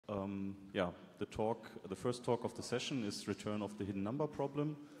The first talk of the session is Return of the Hidden Number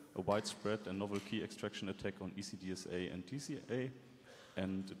Problem, a widespread and novel key extraction attack on ECDSA and DCA,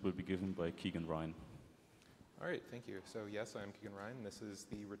 and it will be given by Keegan Ryan. All right, thank you. So yes, I'm Keegan Ryan. This is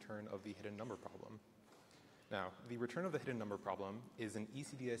the return of the hidden number problem. Now, the return of the hidden number problem is an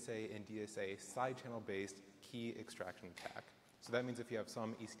ECDSA and DSA side channel based key extraction attack. So that means if you have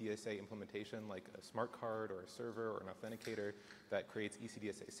some ECDSA implementation like a smart card or a server or an authenticator that creates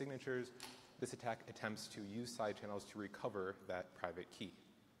ECDSA signatures, this attack attempts to use side channels to recover that private key.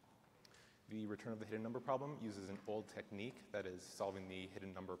 The return of the hidden number problem uses an old technique that is solving the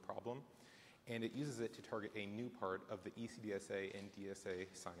hidden number problem, and it uses it to target a new part of the ECDSA and DSA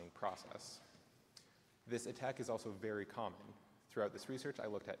signing process. This attack is also very common. Throughout this research, I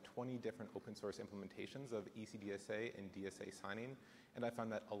looked at 20 different open source implementations of ECDSA and DSA signing, and I found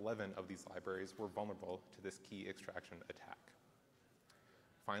that 11 of these libraries were vulnerable to this key extraction attack.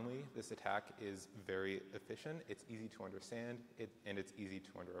 Finally, this attack is very efficient, it's easy to understand, and it's easy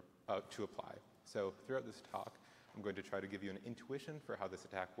to apply. So throughout this talk, I'm going to try to give you an intuition for how this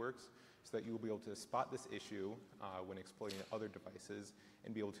attack works so that you will be able to spot this issue when exploiting other devices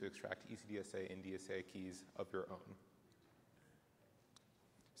and be able to extract ECDSA and DSA keys of your own.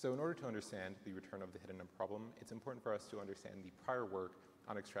 So in order to understand the return of the hidden number problem, it's important for us to understand the prior work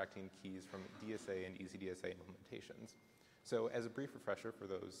on extracting keys from DSA and ECDSA implementations. So as a brief refresher for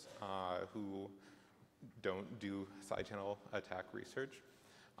those who don't do side channel attack research,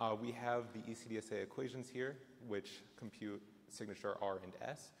 we have the ECDSA equations here, which compute signature R and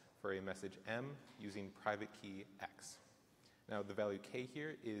S for a message M using private key X. Now the value K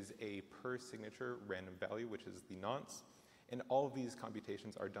here is a per signature random value, which is the nonce. And all of these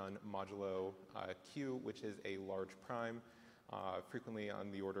computations are done modulo Q, which is a large prime, frequently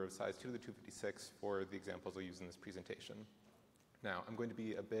on the order of size 2 to the 256 for the examples I'll use in this presentation. Now, I'm going to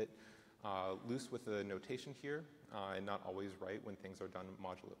be a bit loose with the notation here and not always right when things are done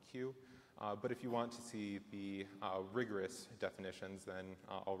modulo Q. But if you want to see the rigorous definitions, then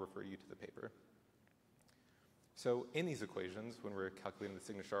I'll refer you to the paper. So in these equations, when we're calculating the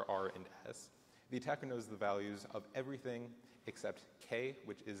signature R and S, the attacker knows the values of everything except K,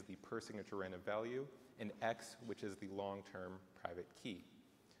 which is the per signature random value, and X, which is the long-term private key.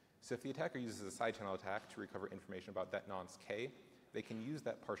 So if the attacker uses a side channel attack to recover information about that nonce K, they can use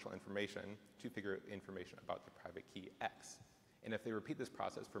that partial information to figure out information about the private key X. And if they repeat this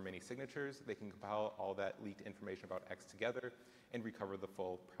process for many signatures, they can compile all that leaked information about X together and recover the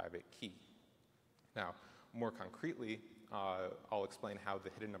full private key. Now, more concretely, I'll explain how the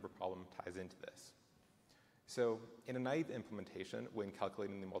hidden number problem ties into this. So in a naive implementation, when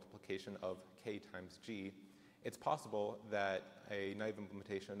calculating the multiplication of K times G, it's possible that a naive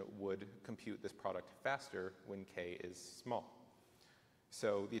implementation would compute this product faster when K is small.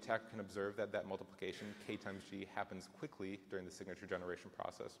 So the attacker can observe that that multiplication, K times G, happens quickly during the signature generation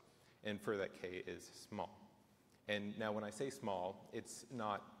process, and infer that K is small. And now when I say small, it's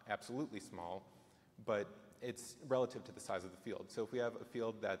not absolutely small, but it's relative to the size of the field. So if we have a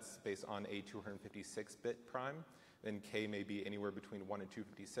field that's based on a 256-bit prime, then K may be anywhere between 1 and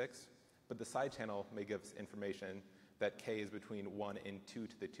 256, but the side channel may give us information that K is between 1 and 2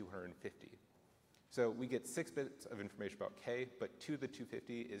 to the 250. So we get 6 bits of information about K, but 2 to the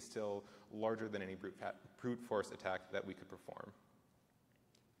 250 is still larger than any brute force attack that we could perform.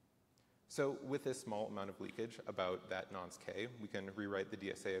 So with this small amount of leakage about that nonce K, we can rewrite the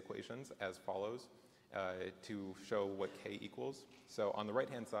DSA equations as follows to show what K equals. So on the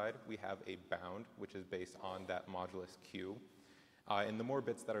right-hand side, we have a bound, which is based on that modulus Q. And the more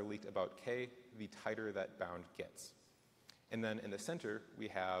bits that are leaked about K, the tighter that bound gets. And then in the center, we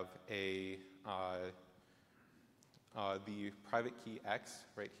have the private key X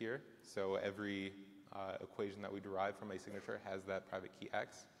right here. So every equation that we derive from a signature has that private key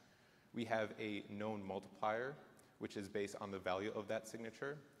X. We have a known multiplier, which is based on the value of that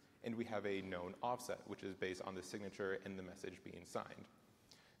signature. And we have a known offset, which is based on the signature and the message being signed.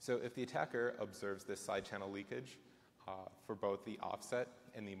 So if the attacker observes this side channel leakage for both the offset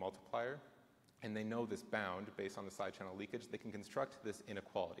and the multiplier, and they know this bound based on the side channel leakage, they can construct this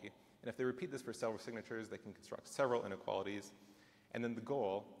inequality. And if they repeat this for several signatures, they can construct several inequalities. And then the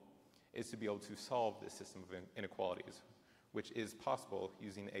goal is to be able to solve this system of inequalities, which is possible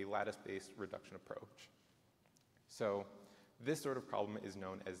using a lattice-based reduction approach. So this sort of problem is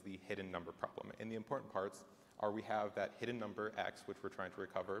known as the hidden number problem. And the important parts are we have that hidden number X, which we're trying to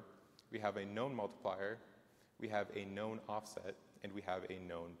recover. We have a known multiplier. We have a known offset. And we have a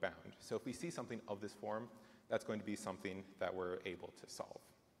known bound. So if we see something of this form, that's going to be something that we're able to solve.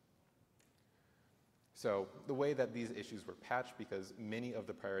 So the way that these issues were patched, because many of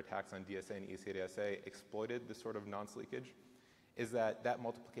the prior attacks on DSA and ECDSA exploited this sort of nonce leakage, is that that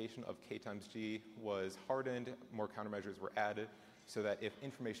multiplication of k times g was hardened, more countermeasures were added, so that if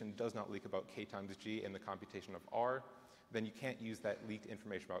information does not leak about k times g in the computation of r, then you can't use that leaked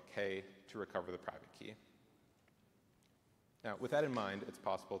information about k to recover the private key. Now, with that in mind, it's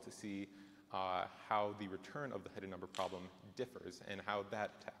possible to see how the return of the hidden number problem differs and how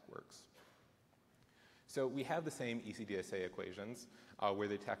that attack works. So we have the same ECDSA equations where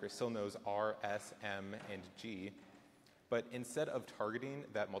the attacker still knows R, S, M, and G, but instead of targeting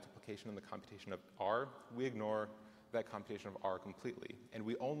that multiplication in the computation of R, we ignore that computation of R completely, and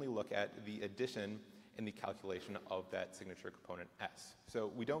we only look at the addition in the calculation of that signature component S. So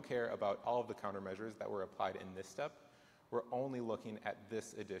we don't care about all of the countermeasures that were applied in this step. We're only looking at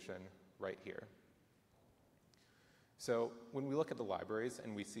this addition right here. So when we look at the libraries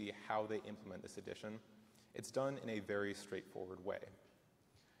and we see how they implement this addition, it's done in a very straightforward way.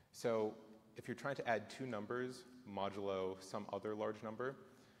 So if you're trying to add two numbers modulo some other large number,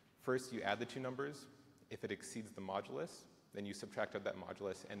 first you add the two numbers. If it exceeds the modulus, then you subtract out that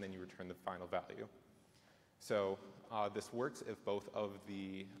modulus, and then you return the final value. So this works if both of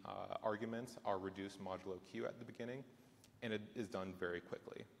the arguments are reduced modulo q at the beginning, and it is done very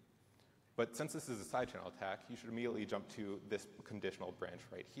quickly. But since this is a side channel attack, you should immediately jump to this conditional branch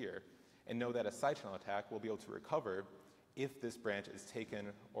right here, and know that a side channel attack will be able to recover if this branch is taken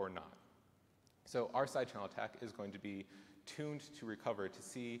or not. So our side channel attack is going to be tuned to recover to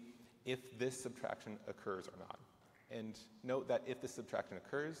see if this subtraction occurs or not. And note that if this subtraction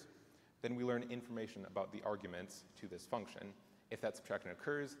occurs, then we learn information about the arguments to this function. If that subtraction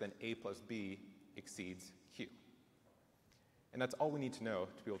occurs, then a plus b exceeds q. And that's all we need to know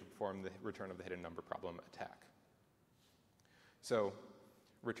to be able to perform the return of the hidden number problem attack. So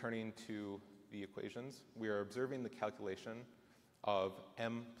returning to the equations, we are observing the calculation of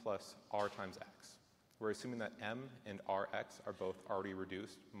m plus r times x. We're assuming that m and rx are both already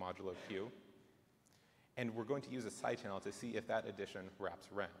reduced modulo q. And we're going to use a side channel to see if that addition wraps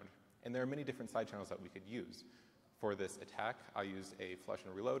around. And there are many different side channels that we could use. For this attack, I used a flush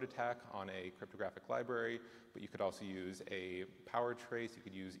and reload attack on a cryptographic library, but you could also use a power trace, you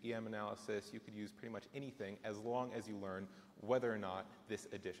could use EM analysis, you could use pretty much anything as long as you learn whether or not this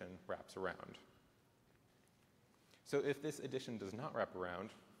addition wraps around. So if this addition does not wrap around,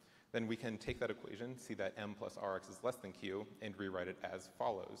 then we can take that equation, see that m plus rx is less than q, and rewrite it as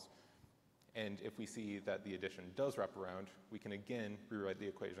follows. And if we see that the addition does wrap around, we can again rewrite the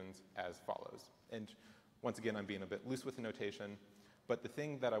equations as follows. And once again, I'm being a bit loose with the notation, but the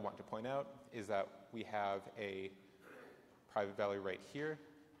thing that I want to point out is that we have a private value right here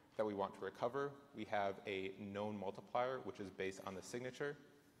that we want to recover. We have a known multiplier, which is based on the signature.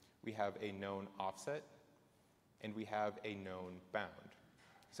 We have a known offset, and we have a known bound.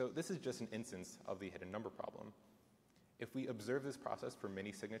 So this is just an instance of the hidden number problem. If we observe this process for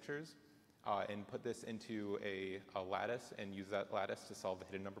many signatures and put this into a lattice and use that lattice to solve the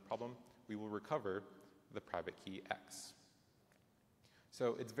hidden number problem, we will recover the private key x.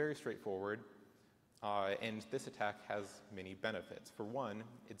 So it's very straightforward, and this attack has many benefits. For one,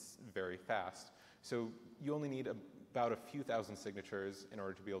 it's very fast. So you only need about a few thousand signatures in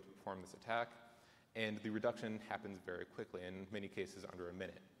order to be able to perform this attack, and the reduction happens very quickly, in many cases under a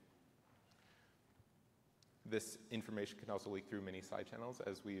minute. This information can also leak through many side channels,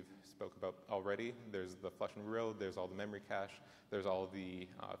 as we've spoke about already. There's the flush and reload, there's all the memory cache, there's all the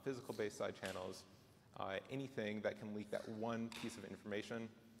physical-based side channels. Anything that can leak that one piece of information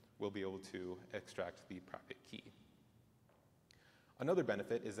will be able to extract the private key. Another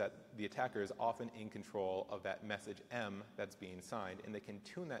benefit is that the attacker is often in control of that message M that's being signed, and they can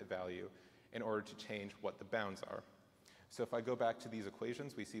tune that value in order to change what the bounds are. So if I go back to these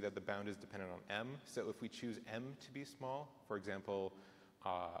equations, we see that the bound is dependent on M. So if we choose M to be small, for example,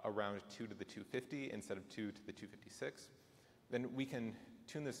 around 2 to the 250 instead of 2 to the 256, then we can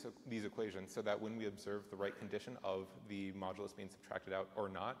tune these equations so that when we observe the right condition of the modulus being subtracted out or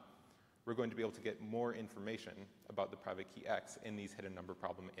not, we're going to be able to get more information about the private key x in these hidden number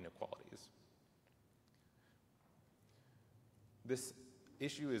problem inequalities. This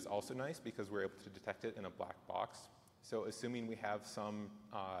issue is also nice because we're able to detect it in a black box. So assuming we have some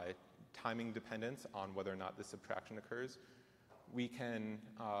timing dependence on whether or not this subtraction occurs, we can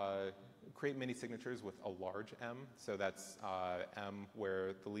create many signatures with a large M. So that's M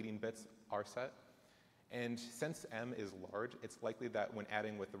where the leading bits are set. And since M is large, it's likely that when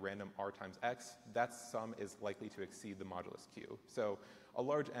adding with the random R times X, that sum is likely to exceed the modulus Q. So a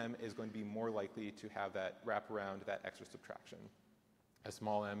large M is going to be more likely to have that wrap around that extra subtraction. A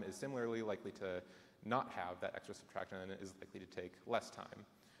small m is similarly likely to not have that extra subtraction and is likely to take less time.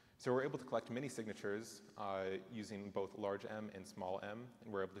 So we're able to collect many signatures using both large m and small m,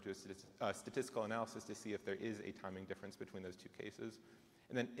 and we're able to do a statistical analysis to see if there is a timing difference between those two cases.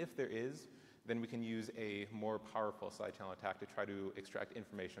 And then if there is, then we can use a more powerful side channel attack to try to extract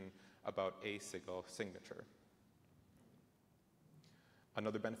information about a single signature.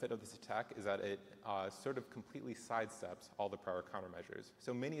 Another benefit of this attack is that it sort of completely sidesteps all the prior countermeasures.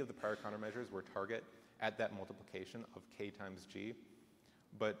 So many of the prior countermeasures were target at that multiplication of k times g,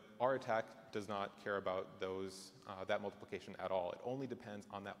 but our attack does not care about those, that multiplication at all. It only depends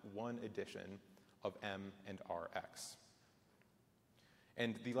on that one addition of m and rx.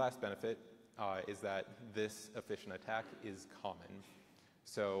 And the last benefit is that this efficient attack is common.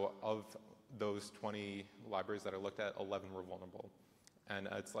 So of those 20 libraries that are looked at, 11 were vulnerable. And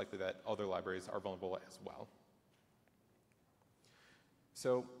it's likely that other libraries are vulnerable as well.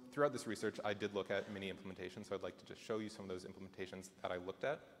 So throughout this research, I did look at many implementations, so I'd like to just show you some of those implementations that I looked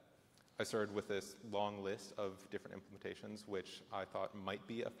at. I started with this long list of different implementations which I thought might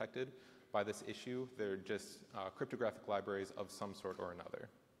be affected by this issue. They're just cryptographic libraries of some sort or another.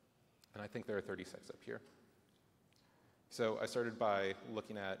 And I think there are 36 up here. So I started by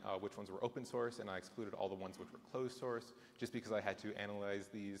looking at which ones were open source, and I excluded all the ones which were closed source, just because I had to analyze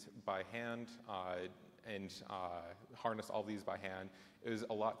these by hand and harness all these by hand. It was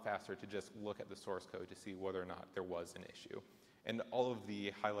a lot faster to just look at the source code to see whether or not there was an issue. And all of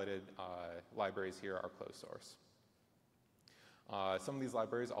the highlighted libraries here are closed source. Some of these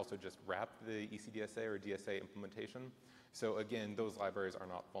libraries also just wrap the ECDSA or DSA implementation. So again, those libraries are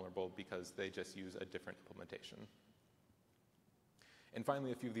not vulnerable because they just use a different implementation. And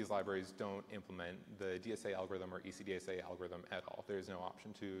finally, a few of these libraries don't implement the DSA algorithm or ECDSA algorithm at all. There's no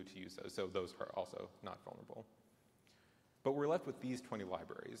option to use those, so those are also not vulnerable. But we're left with these 20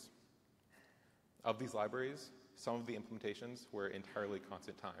 libraries. Of these libraries, some of the implementations were entirely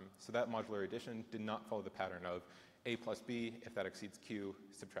constant time. So that modular addition did not follow the pattern of a plus b, if that exceeds q,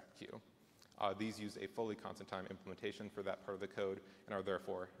 subtract q. These use a fully constant time implementation for that part of the code and are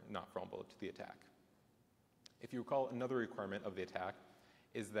therefore not vulnerable to the attack. If you recall, another requirement of the attack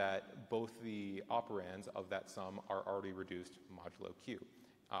is that both the operands of that sum are already reduced modulo q.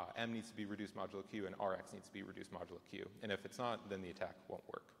 M needs to be reduced modulo q and Rx needs to be reduced modulo q. And if it's not, then the attack won't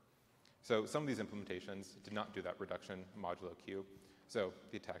work. So some of these implementations did not do that reduction modulo q, so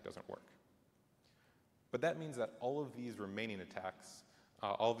the attack doesn't work. But that means that all of these remaining attacks,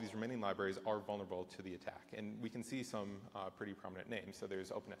 all of these remaining libraries are vulnerable to the attack. And we can see some pretty prominent names. So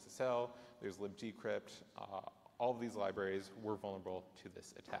there's OpenSSL, there's libgcrypt. All of these libraries were vulnerable to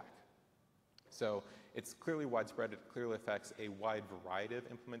this attack. So it's clearly widespread. It clearly affects a wide variety of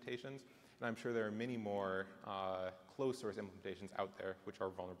implementations. And I'm sure there are many more closed source implementations out there which are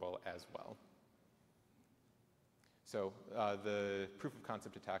vulnerable as well. So the proof of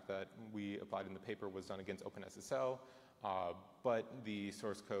concept attack that we applied in the paper was done against OpenSSL. But the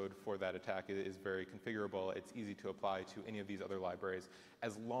source code for that attack is very configurable. It's easy to apply to any of these other libraries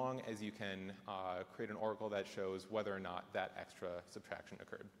as long as you can create an oracle that shows whether or not that extra subtraction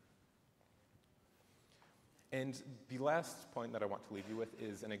occurred. And the last point that I want to leave you with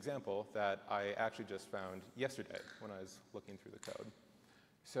is an example that I actually just found yesterday when I was looking through the code.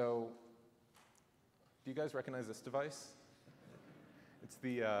 So do you guys recognize this device? It's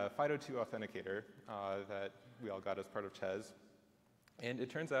the FIDO2 authenticator that we all got as part of CHES. And it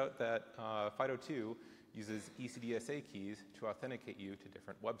turns out that FIDO2 uses ECDSA keys to authenticate you to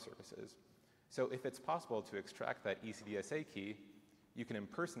different web services. So if it's possible to extract that ECDSA key, you can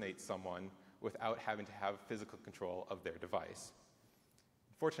impersonate someone without having to have physical control of their device.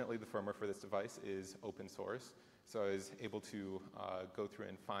 Fortunately, the firmware for this device is open source, so I was able to go through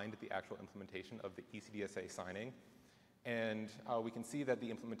and find the actual implementation of the ECDSA signing. And we can see that the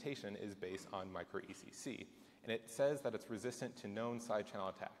implementation is based on micro-ECC. And it says that it's resistant to known side channel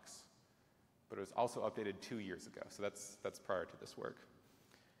attacks. But it was also updated 2 years ago, so that's prior to this work.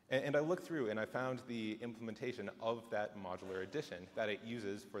 And I looked through and I found the implementation of that modular addition that it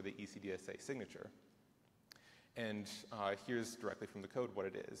uses for the ECDSA signature. And here's directly from the code what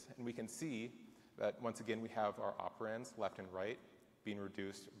it is. And we can see that once again we have our operands left and right being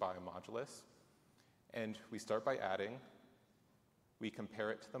reduced by a modulus. And we start by adding, we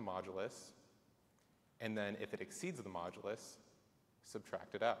compare it to the modulus, and then if it exceeds the modulus,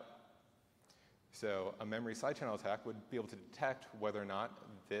 subtract it out. So a memory side channel attack would be able to detect whether or not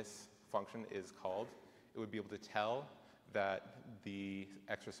this function is called. It would be able to tell that the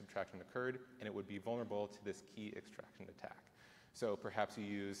extra subtraction occurred, and it would be vulnerable to this key extraction attack. So perhaps you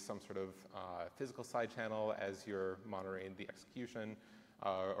use some sort of physical side channel as you're monitoring the execution.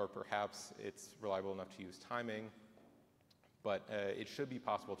 or perhaps it's reliable enough to use timing, but it should be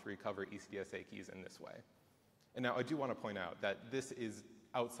possible to recover ECDSA keys in this way. And now I do want to point out that this is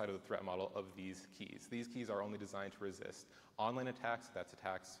outside of the threat model of these keys. These keys are only designed to resist online attacks. That's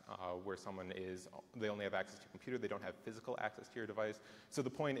attacks where they only have access to a computer. They don't have physical access to your device. So the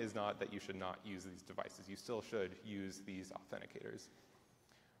point is not that you should not use these devices. You still should use these authenticators.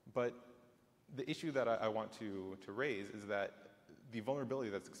 But the issue that I want to raise is that the vulnerability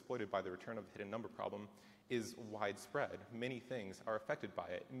that's exploited by the return of the hidden number problem is widespread. Many things are affected by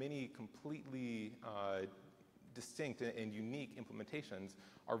it. Many completely distinct and unique implementations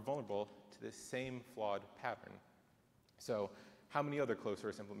are vulnerable to this same flawed pattern. So how many other closed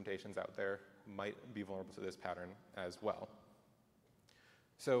source implementations out there might be vulnerable to this pattern as well?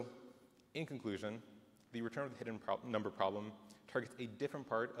 So in conclusion, the return of the hidden number problem targets a different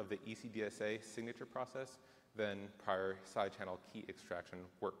part of the ECDSA signature process than prior side channel key extraction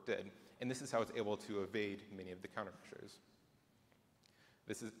work did. And this is how it's able to evade many of the countermeasures.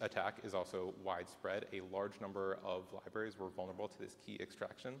 This attack is also widespread. A large number of libraries were vulnerable to this key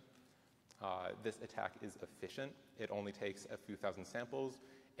extraction. This attack is efficient. It only takes a few thousand samples,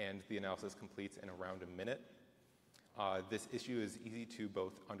 and the analysis completes in around a minute. This issue is easy to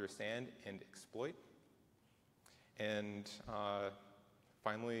both understand and exploit. And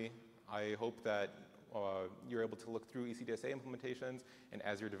finally, I hope that you're able to look through ECDSA implementations, and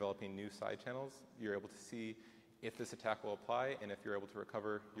as you're developing new side channels, you're able to see if this attack will apply and if you're able to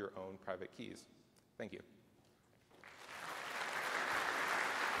recover your own private keys. Thank you.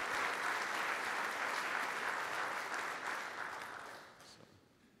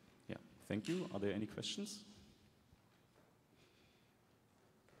 Yeah, thank you. Are there any questions?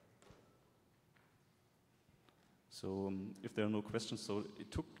 So if there are no questions, so it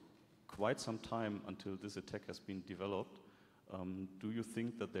took quite some time until this attack has been developed. Do you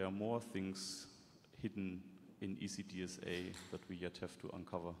think that there are more things hidden in ECDSA that we yet have to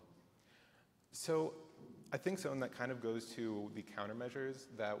uncover? So I think so, and that kind of goes to the countermeasures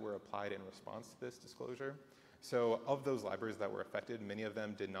that were applied in response to this disclosure. So of those libraries that were affected, many of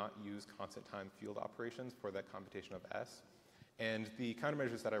them did not use constant time field operations for that computation of S. And the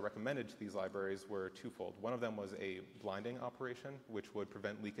countermeasures that I recommended to these libraries were twofold. One of them was a blinding operation, which would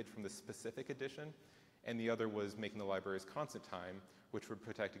prevent leakage from the specific edition, and the other was making the libraries constant time, which would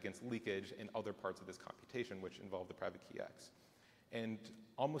protect against leakage in other parts of this computation, which involved the private key X. And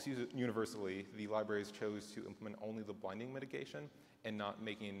almost universally, the libraries chose to implement only the blinding mitigation and not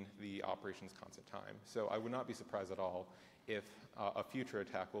making the operations constant time. So I would not be surprised at all if a future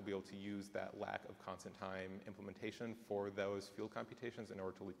attack will be able to use that lack of constant time implementation for those field computations in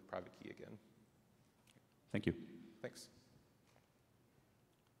order to leak the private key again. Thank you. Thanks.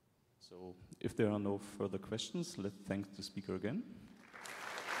 So if there are no further questions, let's thank the speaker again.